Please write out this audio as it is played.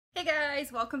Hey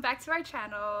guys, welcome back to our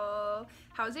channel.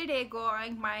 How's your day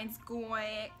going? Mine's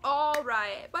going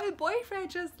alright. My boyfriend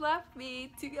just left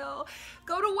me to go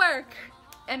to work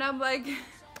and I'm like,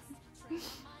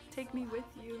 take me with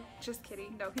you. Just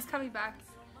kidding. No, he's coming back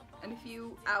in a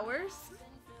few hours.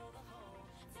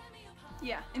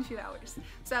 Yeah, in a few hours.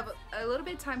 So I have a little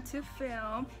bit of time to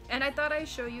film and I thought I'd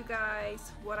show you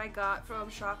guys what I got from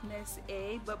Shop Miss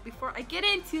A. But before I get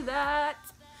into that,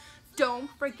 don't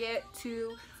forget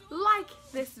to like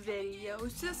this video,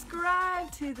 subscribe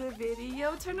to the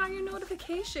video, turn on your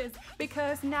notifications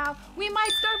because now we might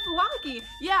start vlogging.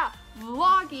 Yeah,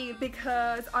 vlogging,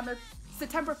 because on the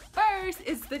September 1st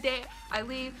is the day I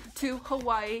leave to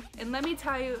Hawaii. And let me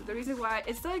tell you the reason why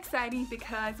it's so exciting,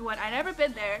 because one, I never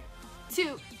been there.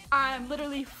 Two, I'm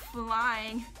literally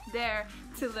flying there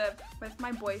to live with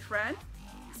my boyfriend.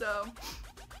 So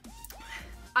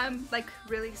I'm like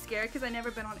really scared because I've never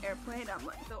been on an airplane. I'm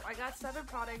like, so I got 7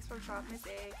 products from Shop Miss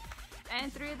A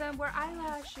and 3 of them were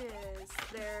eyelashes.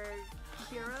 They're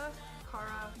Kara,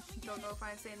 don't know if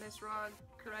I'm saying this wrong,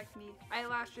 correct me.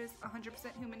 Eyelashes,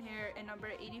 100% human hair, and number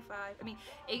 805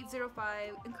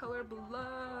 in color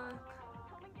black.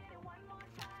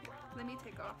 Let me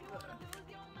take off the...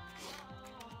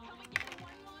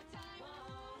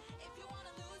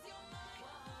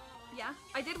 Yeah,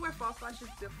 I did wear false lashes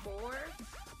before,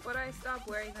 but I stopped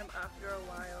wearing them after a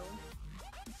while.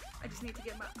 I just need to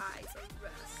get my eyes a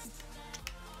rest.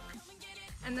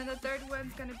 And then the third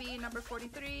one's gonna be number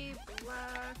 43,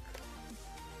 black.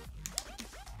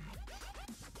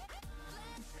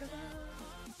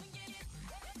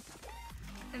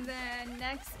 And then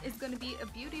next is gonna be a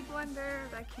beauty blender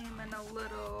that came in a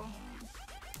little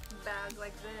bag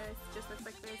like this, just looks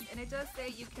like this, and it does say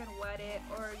you can wet it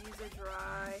or use it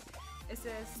dry. It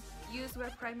says use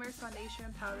wet primers,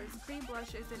 foundation, powders, cream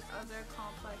blushes, and other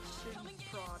complexion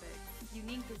products.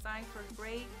 Unique design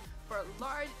for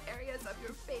large areas of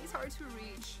your face, hard to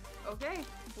reach. Okay,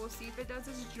 we'll see if it does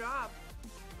its job.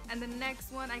 And the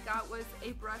next one I got was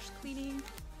a brush cleaning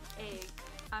egg.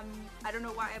 I don't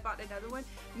know why I bought another one.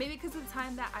 Maybe because of the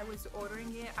time that I was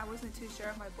ordering it, I wasn't too sure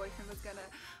if my boyfriend was gonna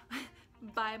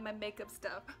buy my makeup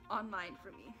stuff online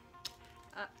for me.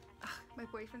 My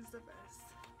boyfriend's the best.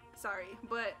 Sorry,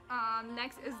 but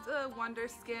next is the Wonder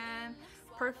Skin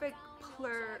Perfect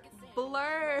Blur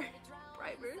Primer.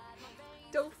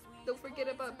 Don't forget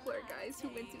about Blur, guys, who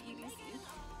went to EDC.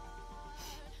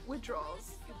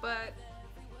 Withdrawals, but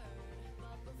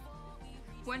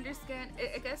Wonder Skin,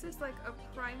 I guess it's like a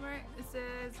primer. It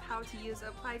says how to use,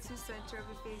 apply to center of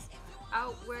your face,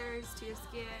 outwards to your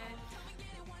skin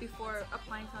before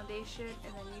applying foundation,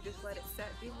 and then you just let it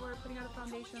set before putting on a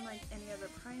foundation like any other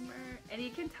primer. And you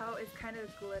can tell it's kind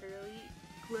of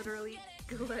glittery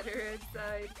glitter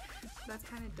inside. That's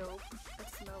kind of dope. I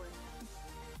smell it.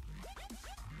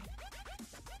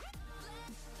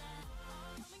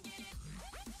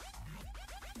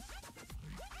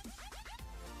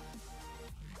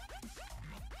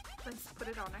 Let's put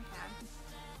it on our hand.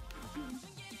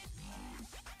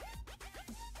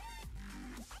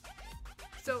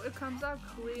 So it comes out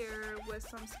clear with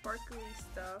some sparkly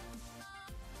stuff.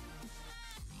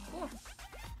 Cool.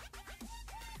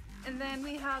 And then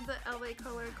we have the LA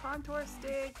Color Contour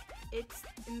Stick. It's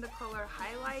in the color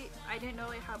Highlight. I didn't know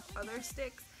they have other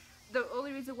sticks. The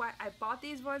only reason why I bought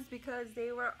these ones because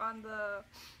they were on the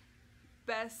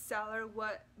bestseller,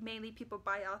 what mainly people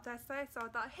buy out that site. So I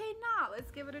thought, hey, let's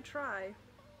give it a try.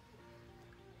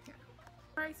 Yeah.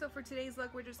 Alright, so for today's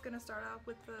look, we're just gonna start off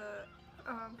with the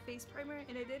face primer,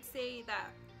 and it did say that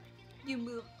you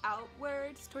move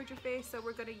outwards towards your face, so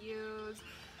we're gonna use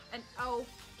an e.l.f.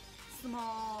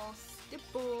 small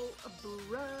stipple, a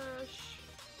brush.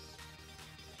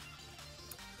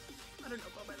 I don't know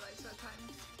about my life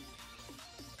sometimes.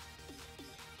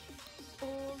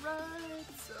 Alright,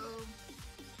 so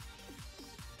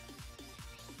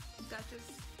that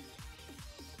just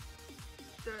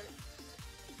dirt.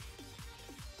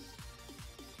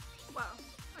 Wow,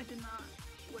 I did not,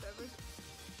 whatever.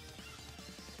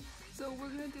 So we're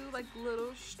gonna do like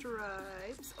little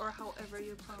stripes, or however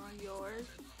you put on yours.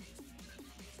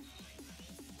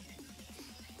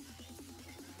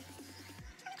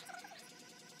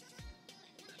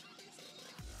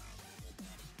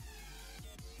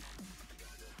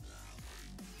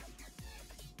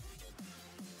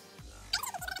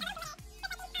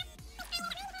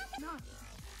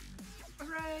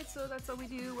 Alright, so that's what we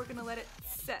do. We're gonna let it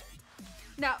set.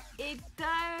 Now, it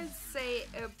does say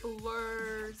it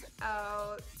blurs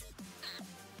out.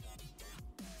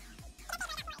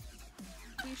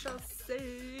 We shall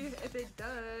see if it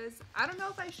does. I don't know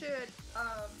if I should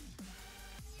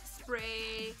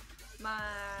spray my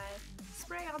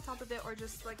spray on top of it, or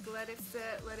just like let it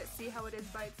sit, let it see how it is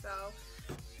by itself.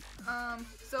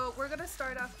 So we're gonna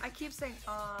start off. I keep saying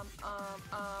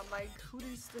like who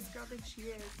does this girl think she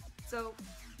is? So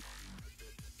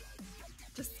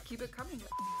just keep it coming.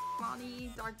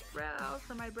 Lonnie dark brows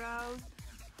for my brows.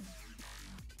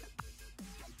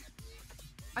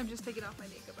 I'm just taking off my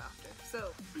makeup after.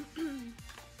 So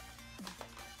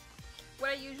what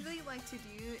I usually like to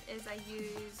do is I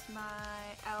use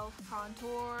my e.l.f.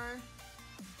 contour,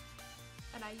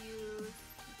 and I use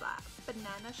that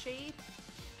banana shade.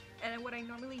 And what I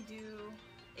normally do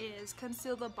is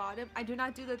conceal the bottom. I do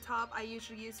not do the top. I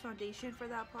usually use foundation for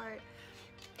that part.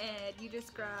 And you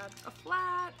just grab a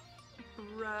flat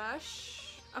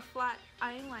brush, a flat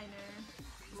eyeliner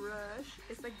brush.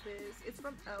 It's like this. It's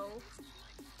from e.l.f.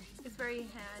 It's very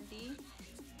handy.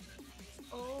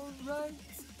 Alright.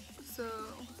 So,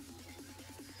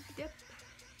 yep.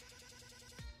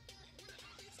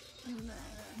 And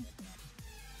then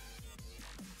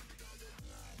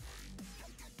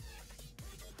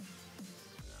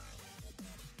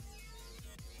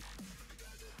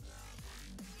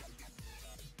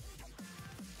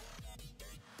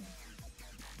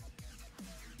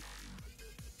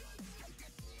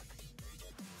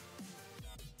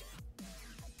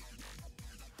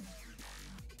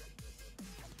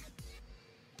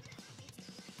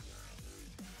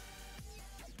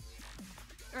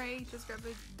alright, just grab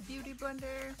a beauty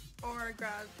blender or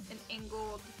grab an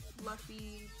angled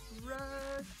fluffy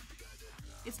brush.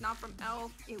 It's not from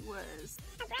e.l.f. It was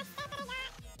a brush set that I got.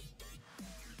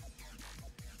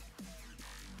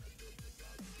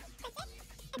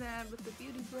 And then with the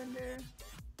beauty blender,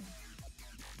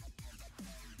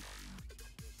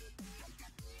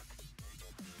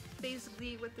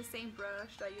 basically with the same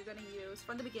brush that you're gonna use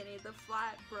from the beginning, the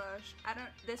flat brush.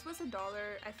 This was $1.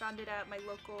 I found it at my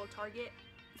local Target.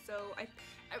 So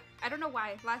I don't know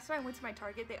why. Last time I went to my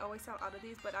Target, they always sell out of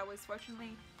these, but I was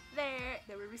fortunately there.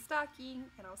 They were restocking,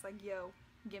 and I was like, yo,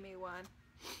 give me one.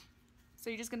 So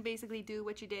you're just gonna basically do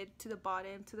what you did to the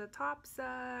bottom, to the top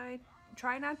side.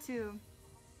 Try not to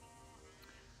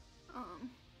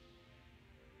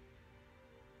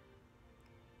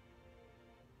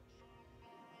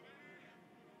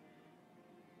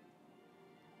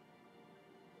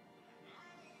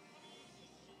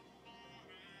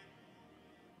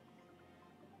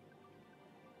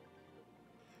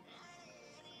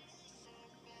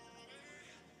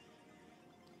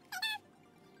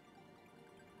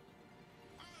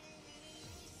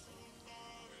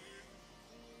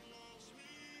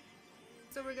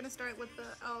So we're gonna start with the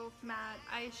e.l.f. matte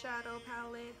eyeshadow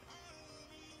palette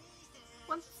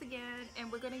once again,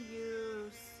 and we're gonna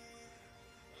use,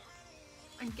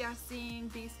 I'm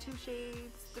guessing, these two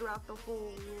shades throughout the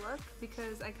whole look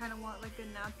because I kind of want like a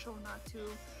natural, not too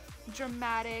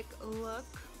dramatic look.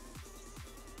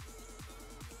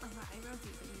 Oh, my eyebrows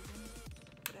even.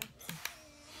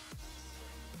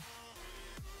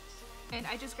 And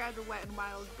I just grabbed a Wet n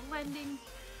Wild blending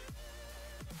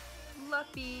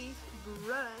fluffy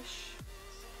brush.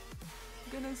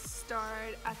 I'm gonna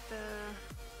start at the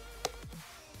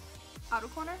outer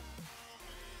corner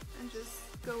and just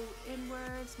go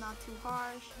inwards, not too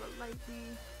harsh, but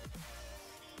lightly.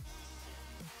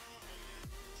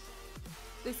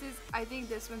 This is, I think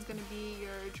this one's gonna be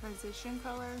your transition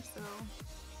color, so.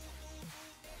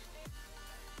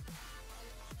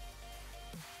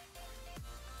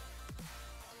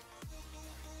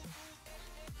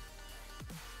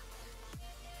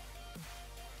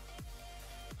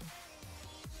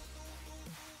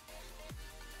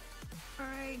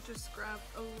 Alright, just grab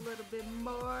a little bit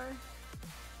more.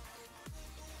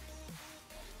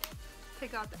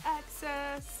 Take out the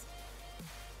excess.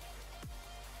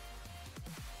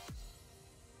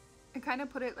 And kind of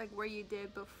put it like where you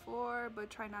did before, but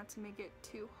try not to make it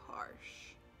too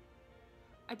harsh.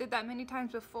 I did that many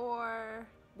times before.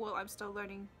 Well, I'm still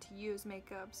learning to use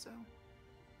makeup, so.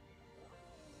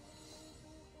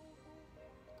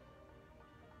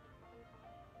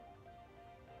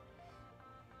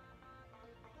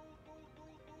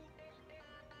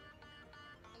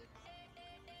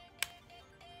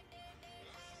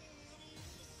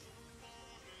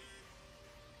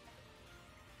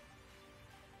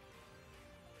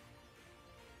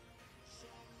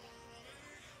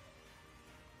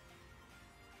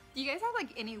 Do you guys have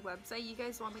like any website you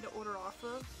guys want me to order off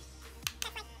of?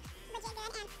 That's like legit good and good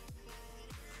prices.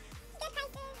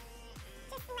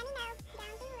 Just let me know down below.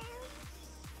 And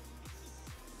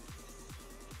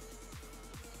the same thing,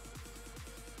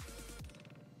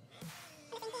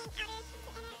 outer to inner,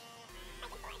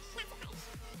 like before, not too harsh.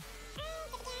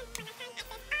 Just again,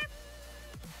 one last time, excess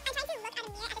off. I'm trying to look at a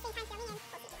mirror at the same time filming.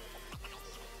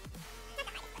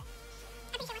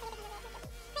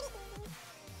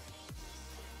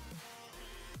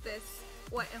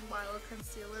 Wet n Wild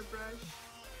concealer brush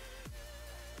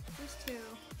just to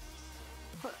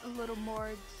put a little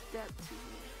more depth to it.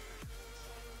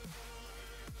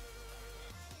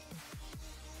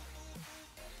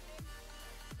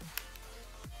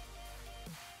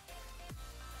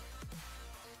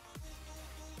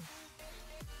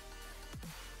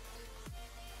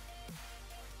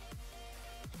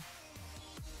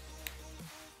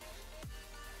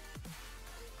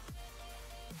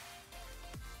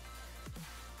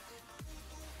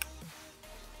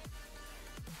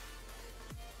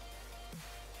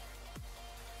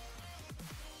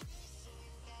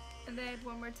 And then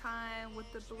one more time with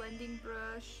the blending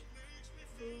brush,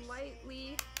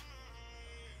 lightly,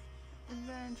 and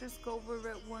then just go over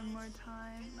it one more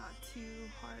time, not too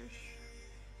harsh.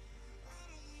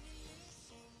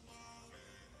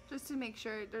 Just to make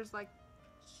sure there's like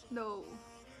no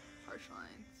harsh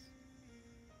lines.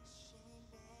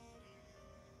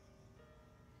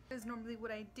 This is normally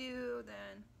what I do.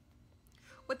 Then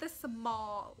with a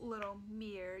small little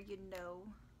mirror, you know.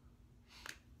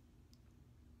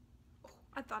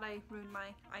 I thought I ruined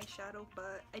my eyeshadow,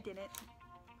 but I didn't.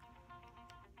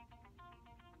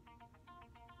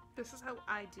 This is how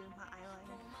I do my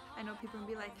eyeliner. I know people will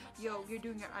be like, yo, you're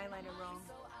doing your eyeliner wrong.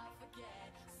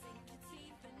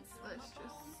 Let's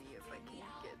just see if I can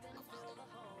get this.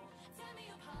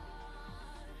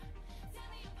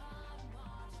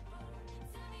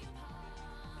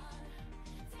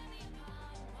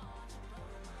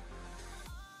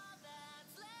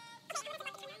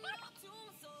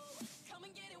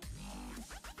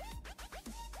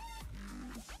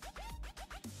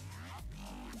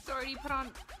 Already put on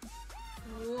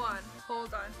one.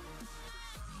 Hold on.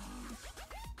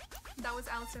 That was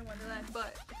Alice in Wonderland,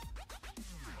 but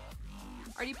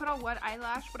I already put on one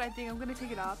eyelash, but I think I'm gonna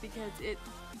take it off because it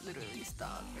literally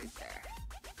stopped right there.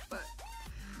 But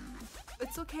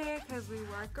it's okay because we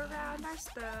work around our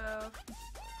stuff.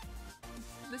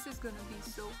 This is gonna be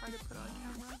so hard to put on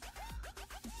camera.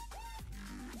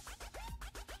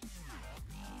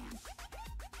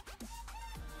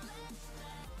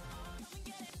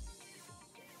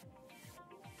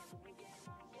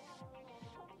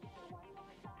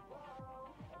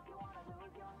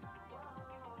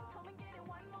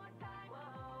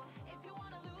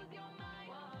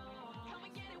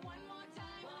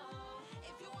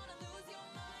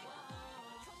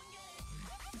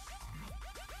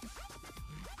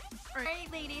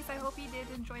 Alright ladies, I hope you did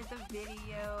enjoy the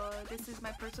video. This is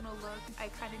my personal look. I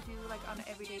kind of do like on an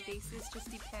everyday basis,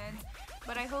 just depends.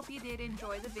 But I hope you did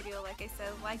enjoy the video. Like I said,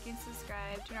 like and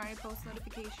subscribe, turn on your post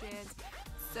notifications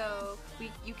so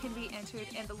you can be entered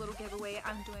in the little giveaway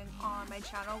I'm doing on my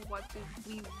channel. Once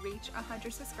we reach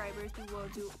 100 subscribers, we will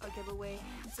do a giveaway.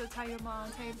 So tell your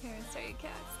mom, tell your parents, tell your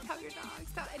cats, tell your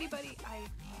dogs, tell anybody. I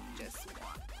just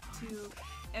want to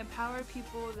empower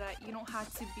people that you don't have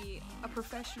to be a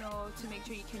professional to make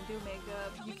sure you can do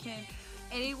makeup.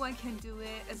 Anyone can do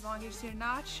it as long as you're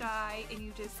not shy and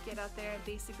you just get out there and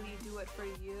basically do it for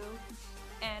you.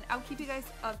 And I'll keep you guys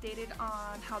updated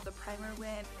on how the primer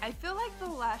went. I feel like the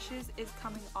lashes is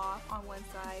coming off on one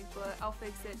side, but I'll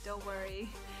fix it, don't worry.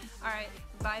 Alright,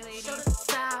 bye ladies.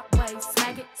 Sideways,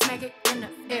 smack it in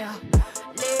the air.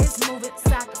 Legs move it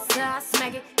side to side,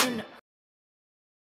 smack it in the